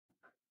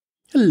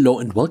Hello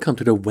and welcome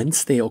to the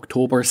Wednesday,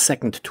 October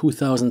 2nd,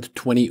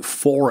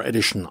 2024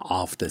 edition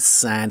of the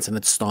SANS and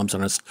its Storm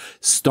Center's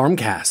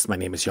Stormcast. My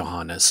name is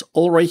Johannes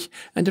Ulrich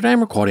and today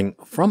I'm recording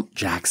from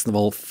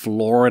Jacksonville,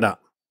 Florida.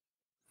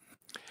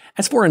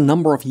 As for a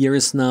number of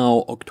years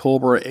now,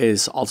 October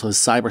is also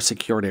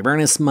Cybersecurity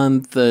Awareness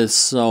Month,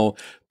 so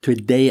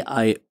today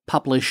I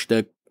published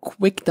a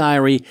quick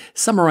diary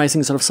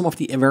summarizing sort of some of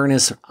the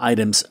awareness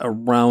items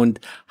around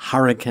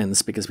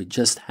hurricanes, because we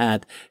just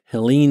had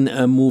Helene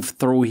move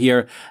through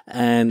here,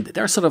 and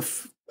there are sort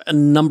of a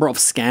number of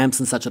scams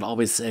and such that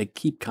always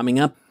keep coming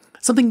up.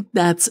 Something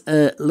that's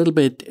a little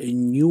bit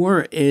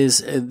newer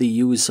is the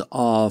use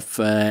of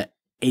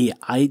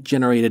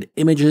AI-generated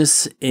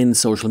images in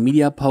social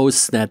media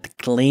posts that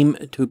claim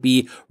to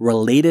be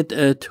related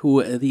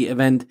to the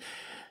event.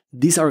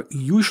 These are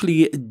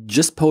usually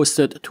just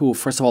posted to,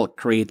 first of all,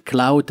 create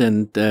clout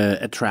and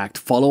attract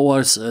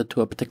followers to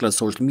a particular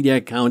social media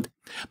account.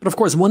 But of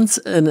course, once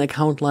an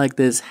account like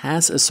this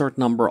has a certain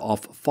number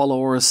of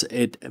followers,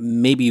 it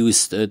may be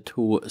used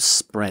to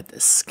spread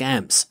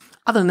scams.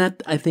 Other than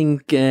that, I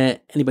think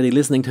anybody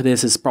listening to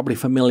this is probably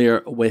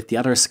familiar with the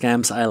other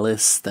scams I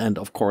list. And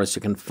of course,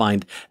 you can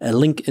find a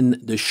link in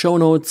the show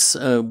notes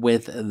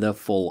with the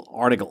full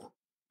article.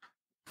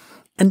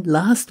 And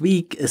last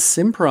week,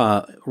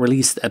 Zimbra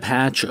released a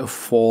patch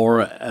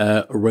for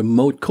a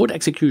remote code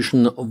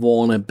execution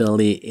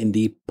vulnerability in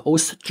the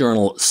post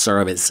journal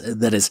service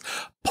that is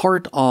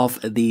part of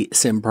the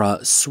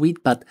Zimbra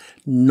suite, but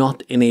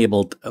not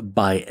enabled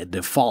by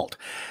default.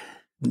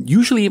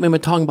 Usually when we're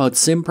talking about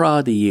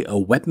Zimbra, the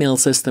webmail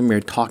system, we're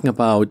talking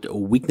about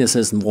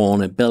weaknesses and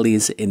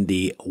vulnerabilities in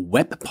the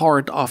web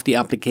part of the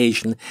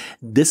application.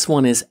 This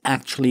one is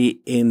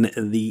actually in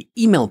the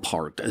email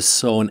part.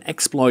 So an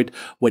exploit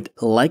would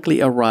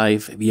likely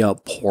arrive via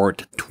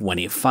port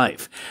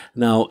 25.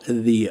 Now,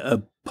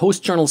 the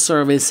post journal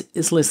service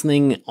is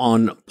listening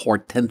on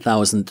port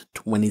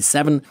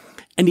 10,027.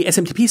 And the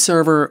SMTP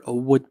server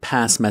would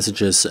pass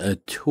messages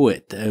to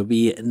it.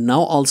 We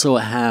now also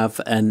have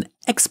an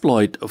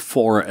exploit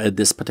for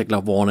this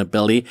particular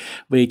vulnerability,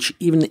 which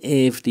even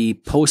if the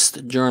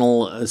post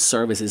journal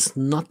service is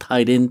not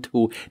tied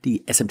into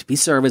the SMTP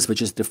service,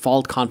 which is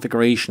default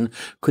configuration,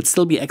 could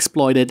still be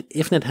exploited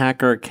if an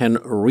attacker can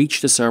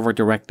reach the server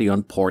directly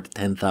on port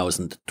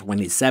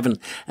 10,027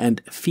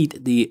 and feed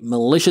the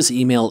malicious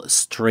email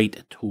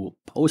straight to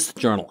post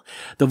journal.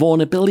 The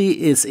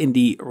vulnerability is in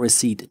the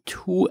receipt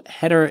 2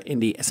 header in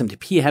the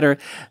SMTP header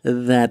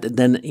that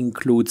then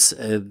includes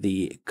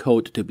the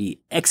code to be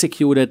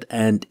executed.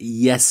 And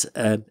yes,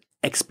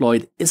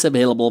 exploit is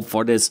available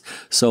for this,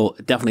 so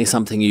definitely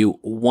something you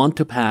want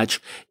to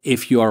patch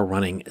if you are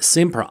running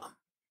Zimbra.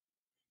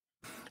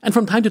 And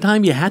from time to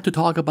time, you had to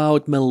talk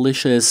about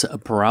malicious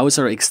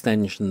browser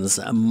extensions.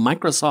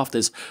 Microsoft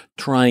is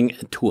trying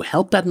to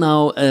help that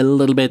now a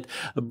little bit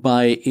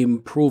by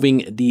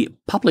improving the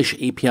Publish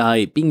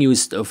API being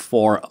used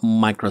for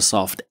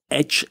Microsoft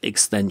Edge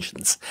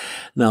extensions.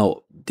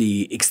 Now,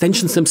 the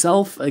extensions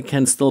themselves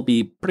can still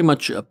be pretty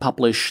much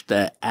published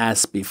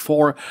as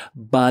before,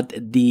 but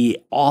the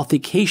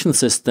authentication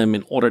system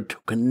in order to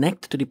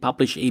connect to the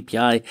Publish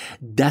API,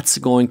 that's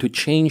going to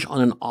change on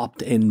an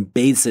opt-in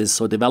basis.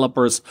 So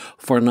developers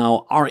for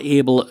now are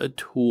able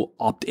to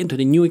opt into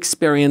the new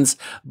experience,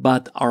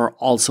 but are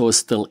also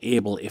still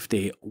able, if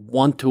they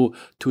want to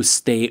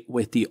stay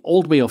with the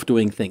old way of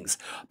doing things.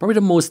 Probably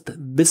the most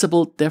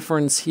visible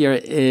difference here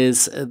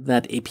is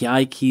that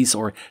API keys,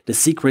 or the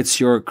secrets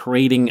you're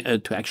creating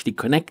to actually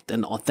connect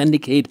and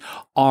authenticate,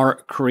 are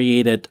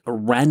created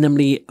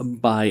randomly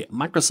by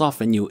Microsoft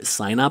when you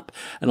sign up.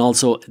 And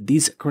also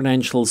these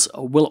credentials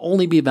will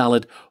only be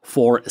valid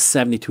for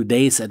 72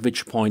 days, at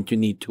which point you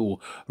need to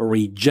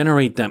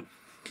regenerate them.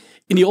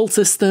 In the old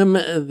system,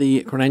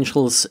 the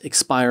credentials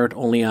expired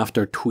only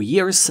after 2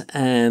 years,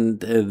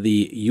 and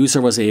the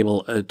user was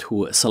able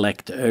to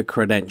select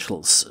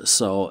credentials.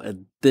 So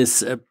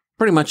this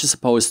pretty much is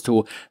supposed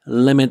to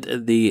limit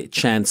the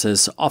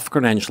chances of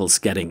credentials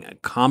getting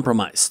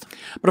compromised.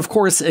 But of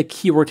course, a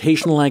key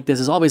rotation like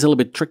this is always a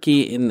little bit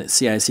tricky in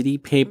CI/CD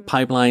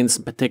pipelines,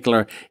 in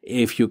particular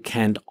if you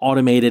can't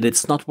automate it.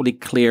 It's not really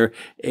clear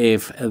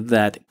if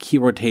that key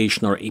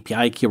rotation or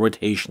API key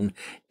rotation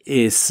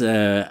is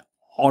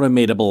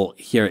automatable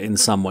here in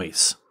some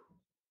ways.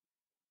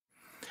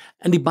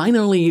 And the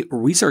Binary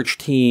Research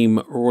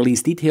team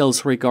released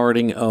details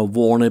regarding a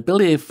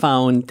vulnerability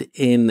found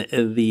in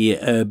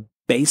the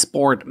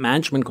baseboard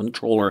management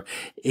controller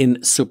in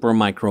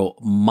Supermicro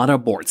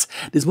motherboards.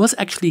 This was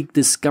actually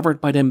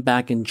discovered by them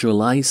back in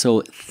July,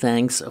 so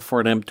thanks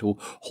for them to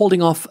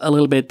holding off a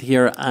little bit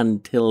here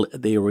until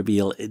they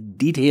reveal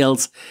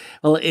details.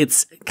 Well,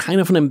 it's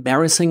kind of an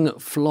embarrassing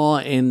flaw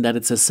in that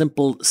it's a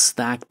simple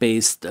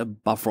stack-based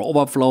buffer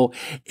overflow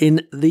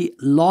in the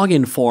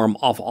login form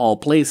of all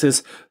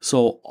places,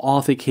 so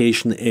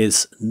authentication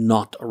is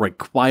not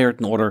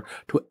required in order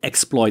to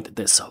exploit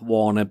this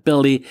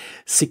vulnerability.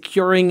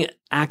 Securing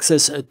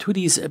access to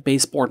these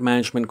baseboard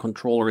management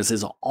controllers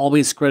is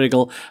always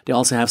critical. They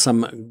also have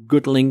some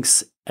good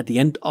links at the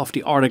end of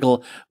the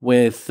article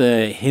with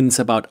hints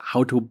about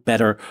how to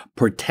better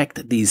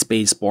protect these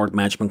baseboard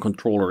management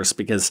controllers,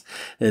 because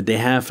they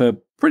have a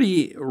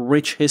pretty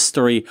rich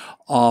history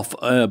of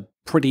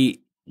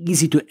pretty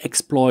easy to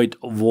exploit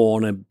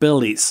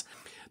vulnerabilities.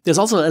 There's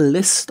also a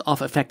list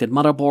of affected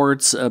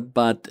motherboards,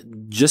 but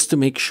just to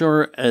make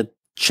sure,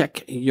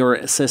 check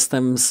your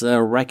systems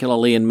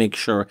regularly and make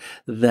sure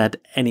that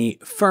any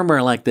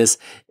firmware like this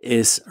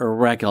is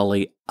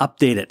regularly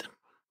updated.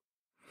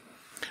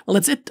 Well,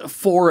 that's it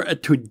for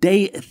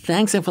today.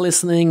 Thanks for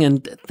listening,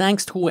 and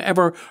thanks to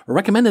whoever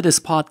recommended this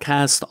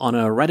podcast on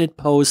a Reddit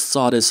post,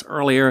 saw this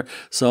earlier.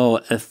 So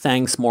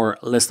thanks, more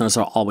listeners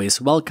are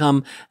always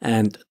welcome,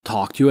 and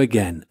talk to you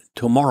again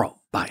tomorrow.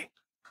 Bye.